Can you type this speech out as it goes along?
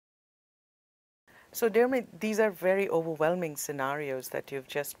So, Diarmid, these are very overwhelming scenarios that you've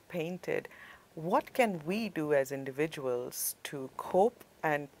just painted. What can we do as individuals to cope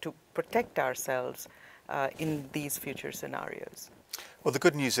and to protect ourselves in these future scenarios? Well, the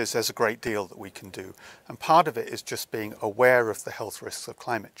good news is there's a great deal that we can do, and part of it is just being aware of the health risks of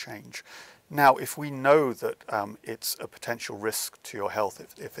climate change. Now, if we know that it's a potential risk to your health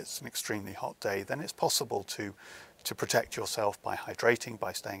if it's an extremely hot day, then it's possible to protect yourself by hydrating,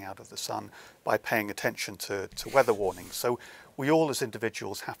 by staying out of the sun, by paying attention to weather warnings. So we all as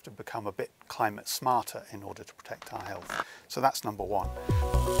individuals have to become a bit climate smarter in order to protect our health. So that's number one.